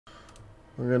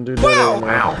We're gonna do dead air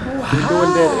now. We're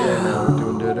doing dead air now. We're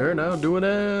doing dead air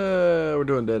now. We're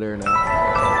doing dead air now.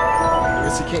 I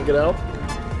guess he can't get out.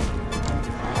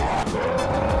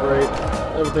 Great.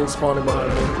 Everything's spawning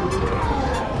behind me.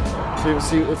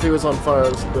 If he was on fire,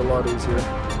 this would be a lot easier.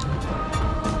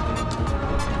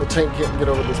 The tank can't get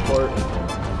over this part.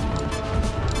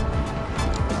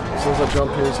 As soon as I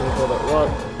jump here, he's gonna throw that rock.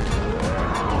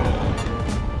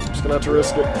 I'm just gonna have to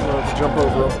risk it. I'm gonna have to jump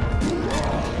over him.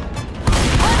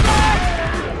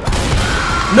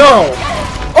 No!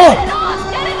 Oh!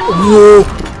 Whoa!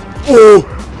 Oh!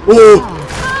 Oh!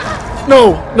 No!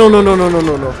 No, no, no, no, no,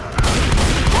 no, no.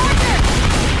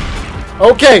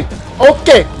 Okay!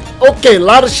 Okay! Okay, a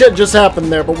lot of shit just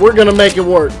happened there, but we're gonna make it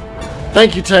work.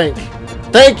 Thank you, tank.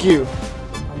 Thank you.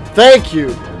 Thank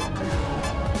you.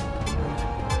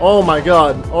 Oh my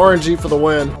god, RNG for the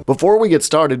win. Before we get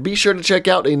started, be sure to check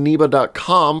out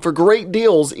aniba.com for great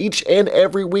deals each and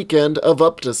every weekend of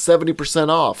up to 70%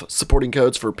 off, supporting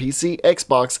codes for PC,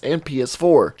 Xbox, and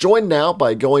PS4. Join now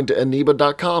by going to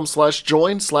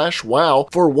aniba.com/join/wow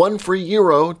for 1 free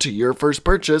euro to your first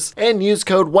purchase, and use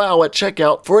code WOW at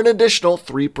checkout for an additional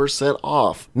 3%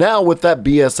 off. Now with that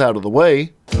BS out of the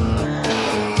way,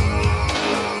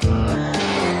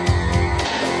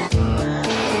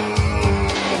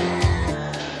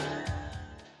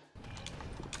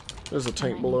 there's a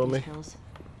tank below me.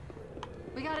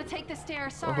 We gotta take the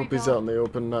stairs. Sorry, I hope he's Bill. out in the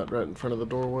open, not right in front of the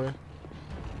doorway.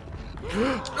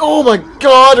 Oh my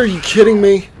god, are you kidding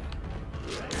me?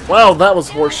 Wow, that was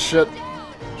horse shit.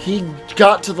 He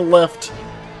got to the left.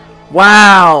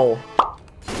 Wow.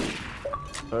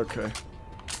 Okay.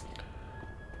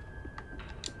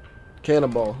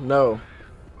 Cannonball, no.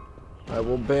 I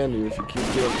will ban you if you keep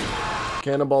doing it.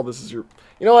 Cannonball, this is your...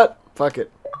 You know what? Fuck it.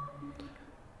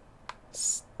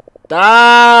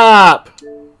 Stop!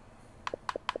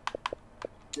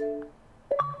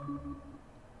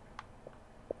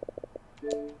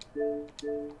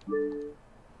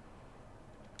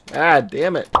 Ah,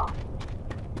 damn it.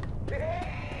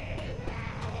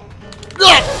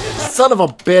 Ugh! Son of a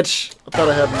bitch. I thought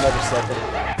I had another second.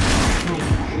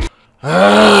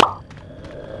 Ah!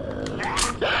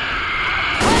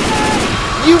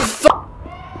 You f-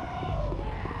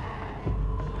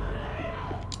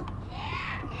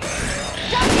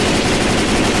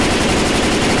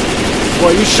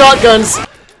 Well, you shotguns.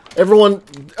 Everyone,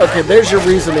 okay, there's your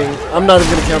reasoning. I'm not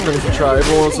even gonna count them if you try.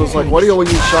 Everyone else was like, why do you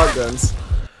always use shotguns?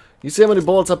 You see how many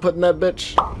bullets I put in that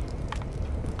bitch?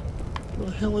 Where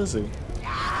the hell is he?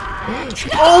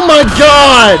 Oh my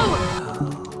god!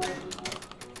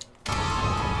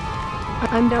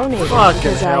 I'm donating Fucking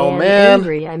because hell, I am man.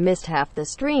 angry. I missed half the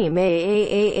stream.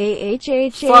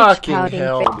 Fucking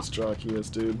hell. This jockey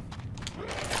is, dude.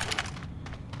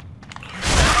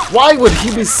 Why would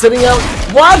he be sitting out?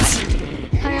 What?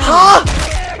 Huh?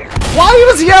 Why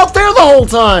was he out there the whole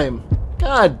time?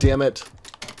 God damn it.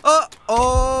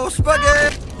 Uh-oh,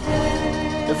 spaghetti!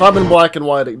 If I'm in black and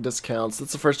white, it discounts.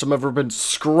 That's the first time I've ever been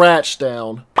scratched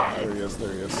down. There he is,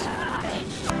 there he is.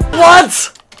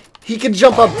 What? He can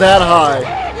jump up that high.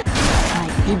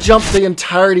 He jumped the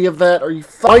entirety of that. Are you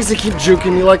Why does he keep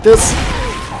juking me like this?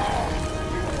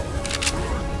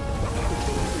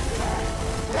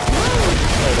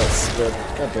 Oh, that's spit.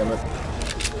 God damn it.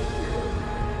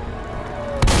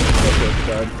 Okay,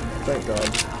 died. Thank God.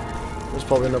 There's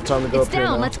probably enough time to go It's up here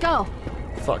down. now. Let's go.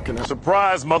 Fucking hell.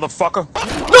 Surprise, motherfucker!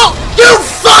 No! You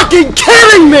fucking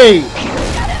kidding me!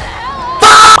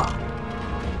 Fuck!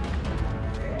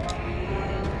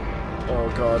 Oh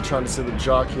god, trying to see the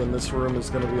jockey in this room is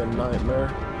gonna be a nightmare.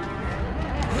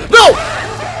 No!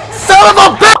 Son of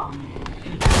a bitch!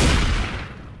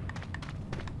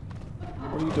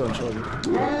 What are you doing, Jordan?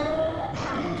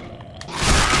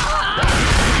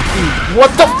 What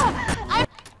the f-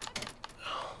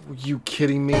 Are you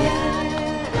kidding me?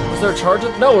 Was there a charge?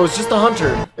 No, it was just a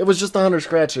hunter. It was just a hunter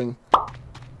scratching.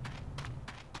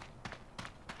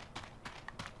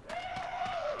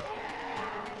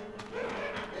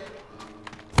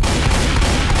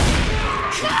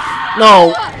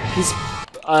 No, he's...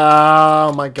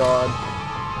 Oh my god.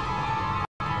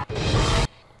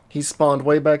 He spawned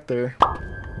way back there.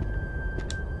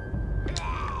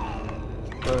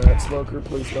 Alright, Smoker,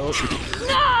 please don't.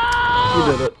 No! You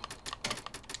did it.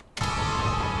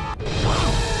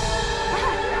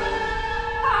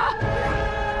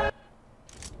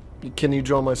 Can you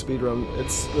join my speedrun?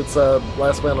 It's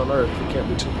last man on earth. You can't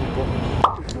be 2 people.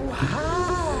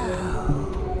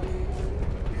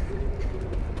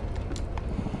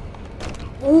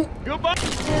 Ooh. Goodbye!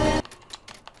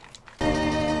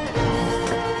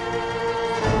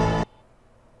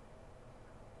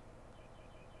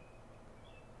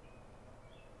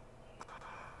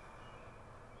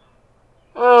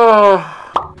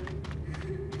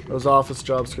 Those office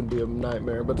jobs can be a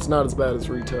nightmare, but it's not as bad as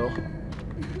retail.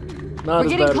 Not We're as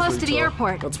getting bad close as to the retail.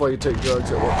 airport. That's why you take drugs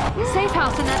at work. Safe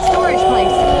house in that storage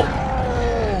place.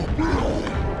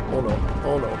 Oh no,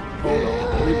 oh no, oh no.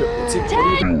 What are you doing? What's he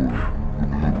doing?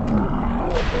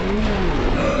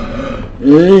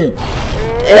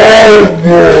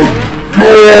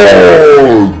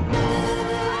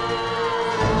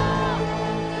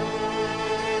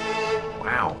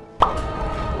 Wow.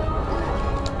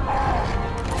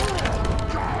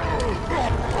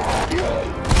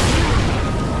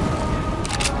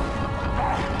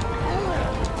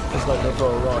 He's not gonna throw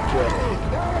a rock yet.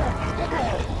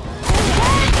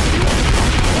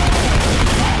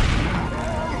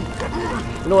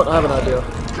 You know what? I have an idea.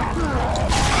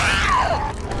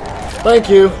 Thank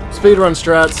you. Speedrun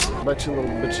strats. Back to your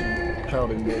little bitchy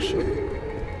pouting bullshit.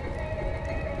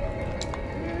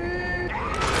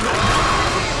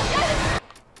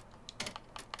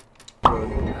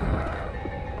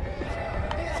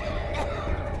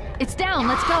 It's down.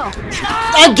 Let's go.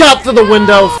 I got through the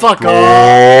window. Fuck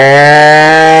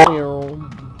off.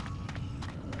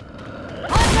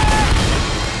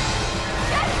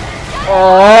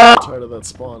 Tired of that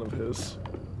spawn of his.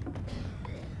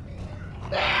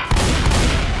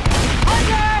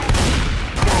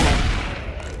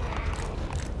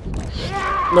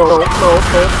 No, no, no, no.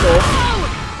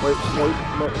 Wait,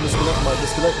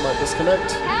 might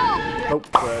disconnect. Help! Nope,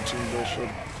 crashing bullshit.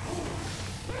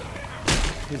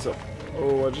 He's up.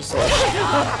 Oh, I just saw it.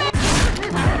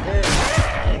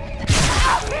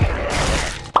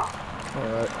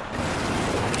 Alright.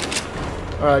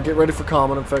 Alright, get ready for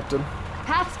common infected.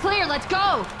 Path's clear. Let's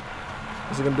go.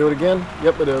 Is he gonna do it again?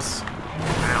 Yep, it is.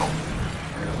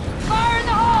 Fire in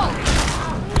the hole.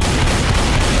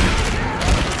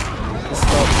 This is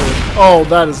not fair. Oh,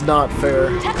 that is not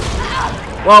fair.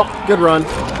 Well, good run.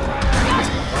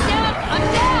 I'm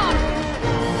down.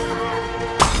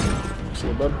 See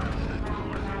you, bud.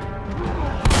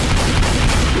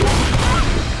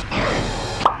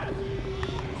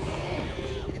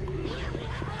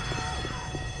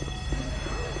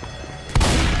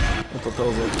 I thought that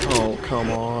was like, oh, come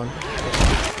on.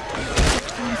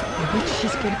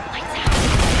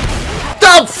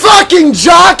 The fucking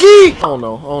jockey! Oh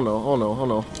no, oh no, oh no, oh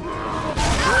no.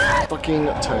 Fucking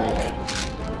tank.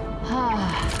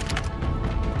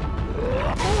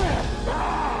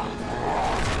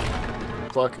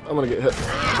 Fuck, I'm gonna get hit.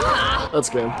 That's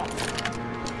game.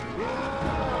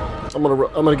 I'm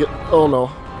gonna get, oh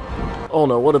no. Oh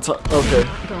no, what a time. Okay.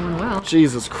 Going well.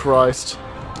 Jesus Christ.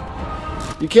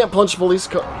 You can't punch police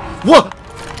car. What?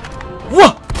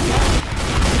 What?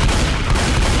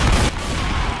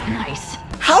 Nice.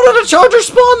 How did a charger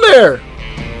spawn there?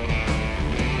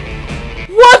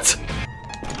 What?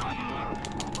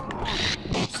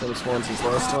 Same spawn since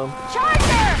last time.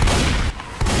 Charger!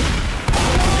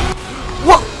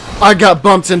 What? I got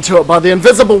bumped into it by the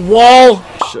invisible wall.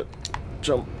 Shit.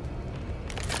 Jump.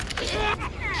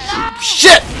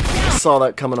 Shit! I saw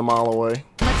that coming a mile away.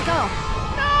 Let's go.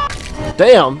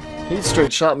 Damn! He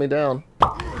straight shot me down.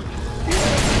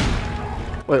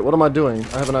 Wait, what am I doing?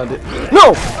 I have an idea. No!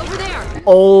 Over there.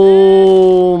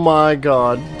 Oh my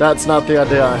god. That's not the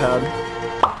idea I had.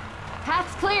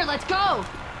 Path's clear. Let's go.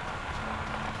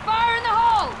 Fire in the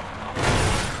hole.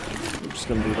 I'm just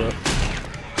gonna do that.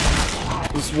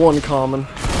 There's one common.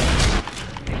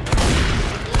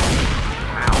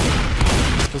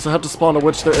 Does I have to spawn a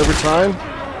witch there every time?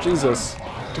 Jesus.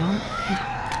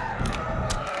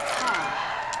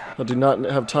 I do not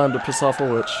have time to piss off a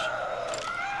witch.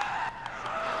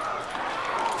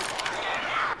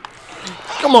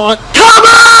 Come on. Come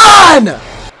on!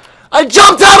 I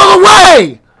jumped out of the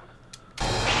way!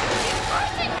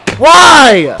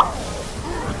 Why?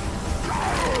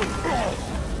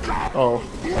 Oh.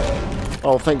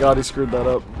 Oh, thank God he screwed that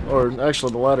up. Or,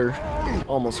 actually, the ladder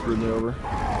almost screwed me over.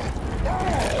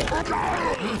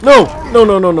 No! No,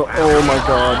 no, no, no. Oh my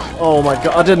god. Oh my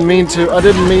god. I didn't mean to. I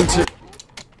didn't mean to.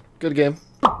 Good game.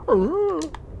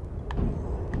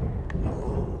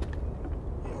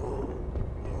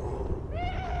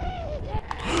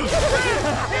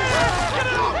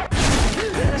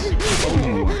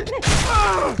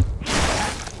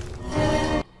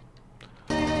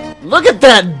 Look at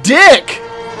that dick!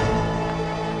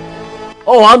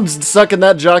 Oh, I'm sucking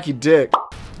that jockey dick.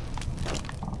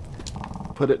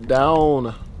 Put it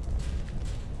down.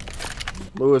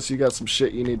 Lewis, you got some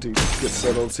shit you need to get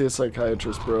settled. See a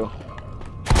psychiatrist, bro.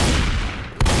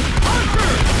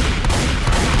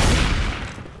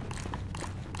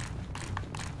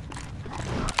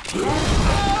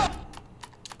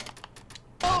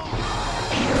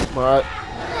 Alright.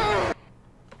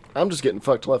 I'm just getting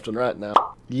fucked left and right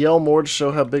now. Yell more to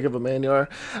show how big of a man you are.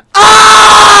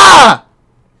 Ah!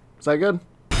 Is that good?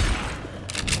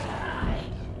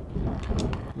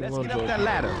 Let's get up that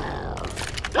ladder.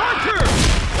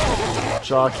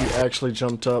 Jockey actually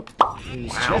jumped up.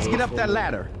 Let's get up that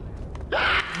ladder.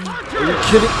 Are you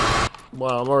kidding?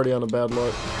 Wow, I'm already on a bad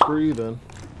luck. Screw you then.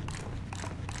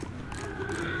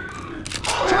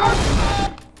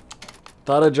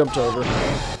 Thought I jumped over.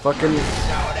 Fucking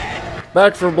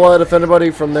Back for Blood, if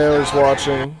anybody from there is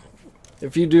watching.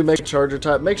 If you do make a charger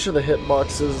type, make sure the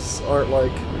hitboxes aren't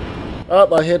like,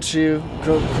 oh, I hit you.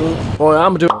 Boy,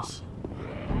 I'm doing this.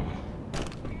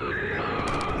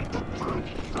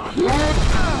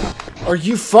 Are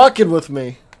you fucking with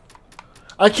me?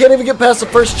 I can't even get past the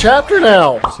first chapter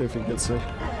now. Let's see if he gets me.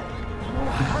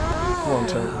 Come on,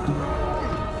 Tank.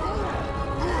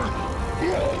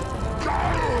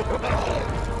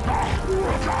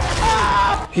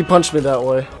 He punched me that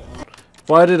way.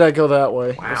 Why did I go that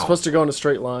way? I was supposed to go in a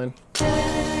straight line.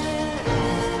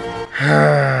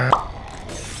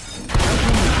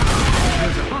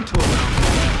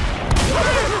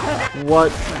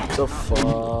 What the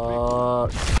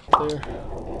fuck? There.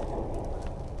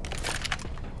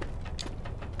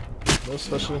 No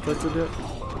special infected yet?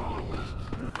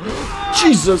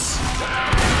 Jesus!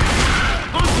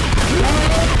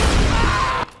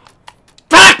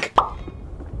 Fuck!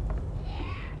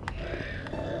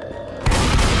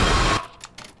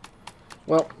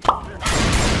 Well.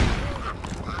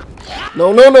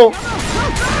 No, no, no!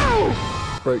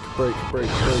 Break, break, break, break,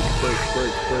 break,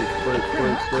 break, break, break,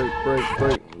 break, break, break,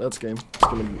 break. That's game. It's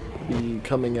gonna be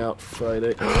coming out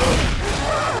Friday.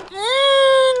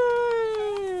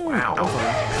 Wow.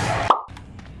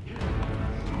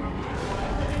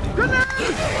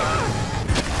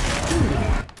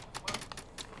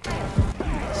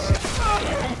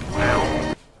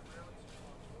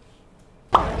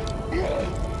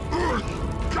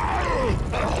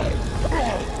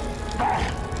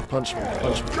 Punch me,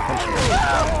 punch me, punch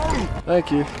me.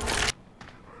 Thank you.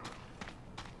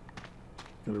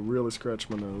 Gotta really scratch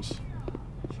my nose.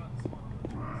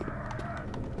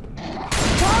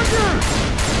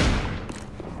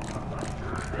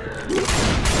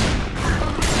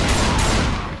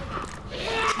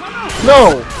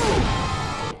 No!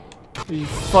 Are you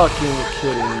fucking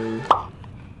kidding me?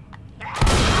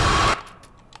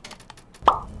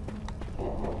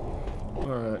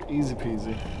 Alright, easy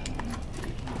peasy.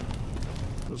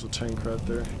 There's a tank right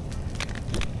there.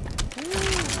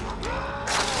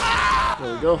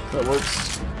 There we go, that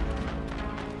works.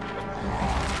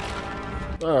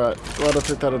 Alright, glad I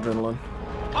took that adrenaline.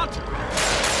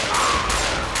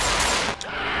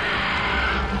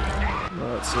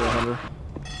 Alright, see 100.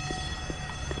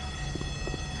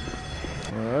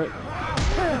 Alright.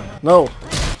 No!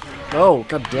 No!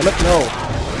 God damn it, no!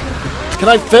 Can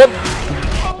I fit?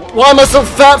 Why am I so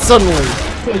fat suddenly?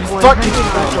 Fucking!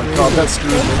 Oh my god, that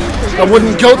screwed me. I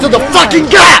wouldn't go through the fucking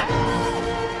gap!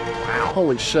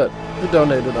 Holy shit. Who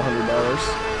donated $100?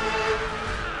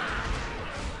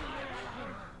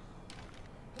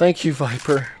 Thank you,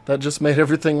 Viper. That just made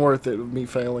everything worth it with me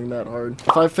failing that hard.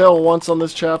 If I fail once on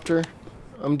this chapter,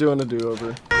 I'm doing a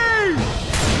do-over.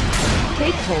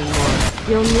 Take 10 more.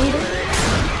 You'll need it.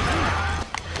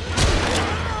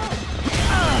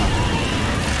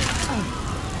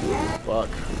 Fuck.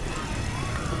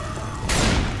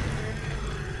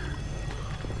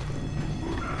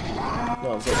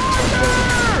 No,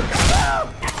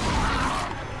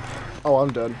 oh,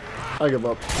 I'm dead. I give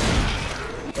up.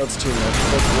 That's too much.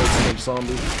 That's way too much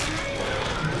zombie.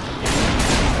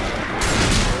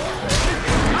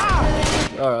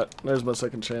 Alright, there's my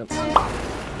second chance.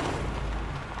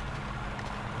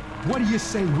 What do you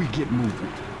say we get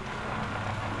moving?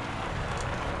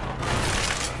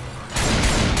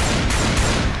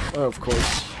 Oh, of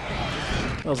course.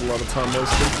 That was a lot of time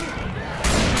wasted.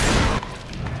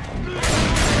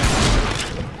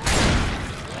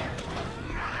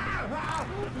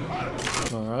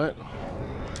 Alright.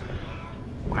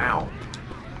 Wow.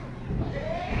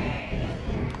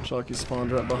 Jockey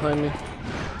spawned right behind me.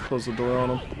 Close the door on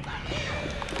him.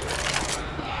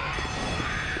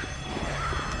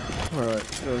 Alright,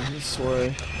 go this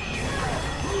way.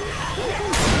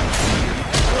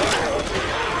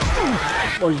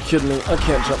 Oh, are you kidding me? I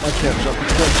can't jump, I can't jump, I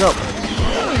can't jump.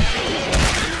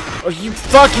 Are you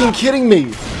fucking kidding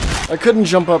me? I couldn't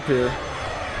jump up here.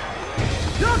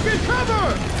 Duck and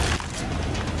cover!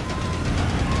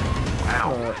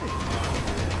 Alright.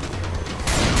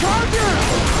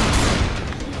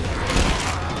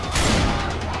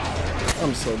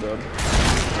 I'm so dead.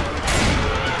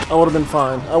 I would have been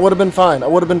fine. I would have been fine. I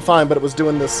would have been fine, but it was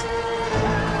doing this.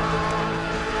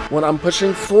 When I'm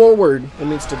pushing forward, it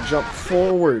means to jump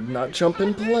forward, not jump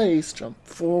in place. Jump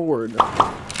forward.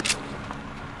 Wow.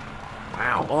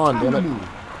 Come on, damn it.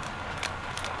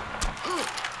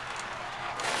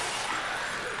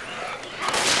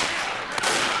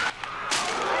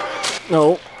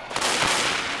 No.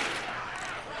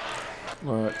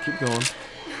 Alright, keep going.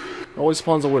 Always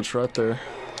spawns a witch right there.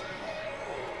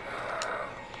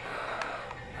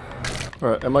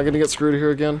 Alright, am I gonna get screwed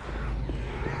here again?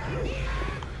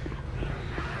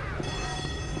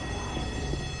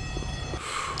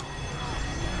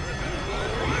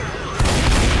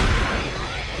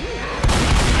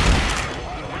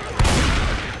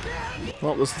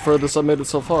 Well, this is the furthest I've made it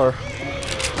so far.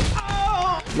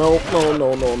 No, no,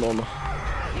 no, no, no, no.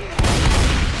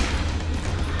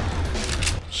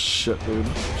 Shit, dude.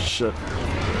 Shit.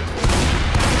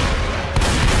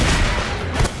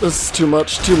 This is too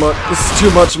much, too much. This is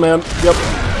too much, man. Yep.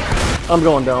 I'm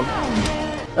going down.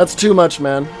 That's too much,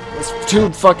 man. That's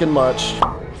too fucking much.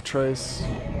 Trace.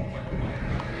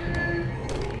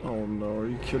 Oh no, are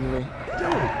you kidding me?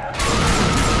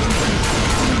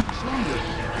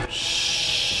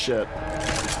 Shit.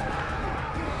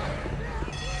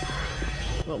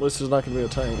 Well, at least there's not gonna be a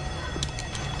tank.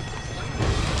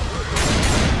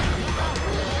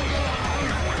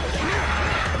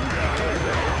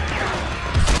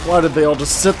 Why did they all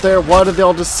just sit there? Why did they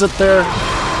all just sit there?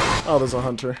 Oh, there's a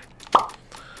hunter.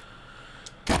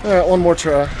 Alright, one more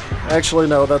try. Actually,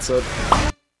 no, that's it.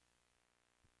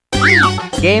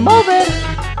 Game over!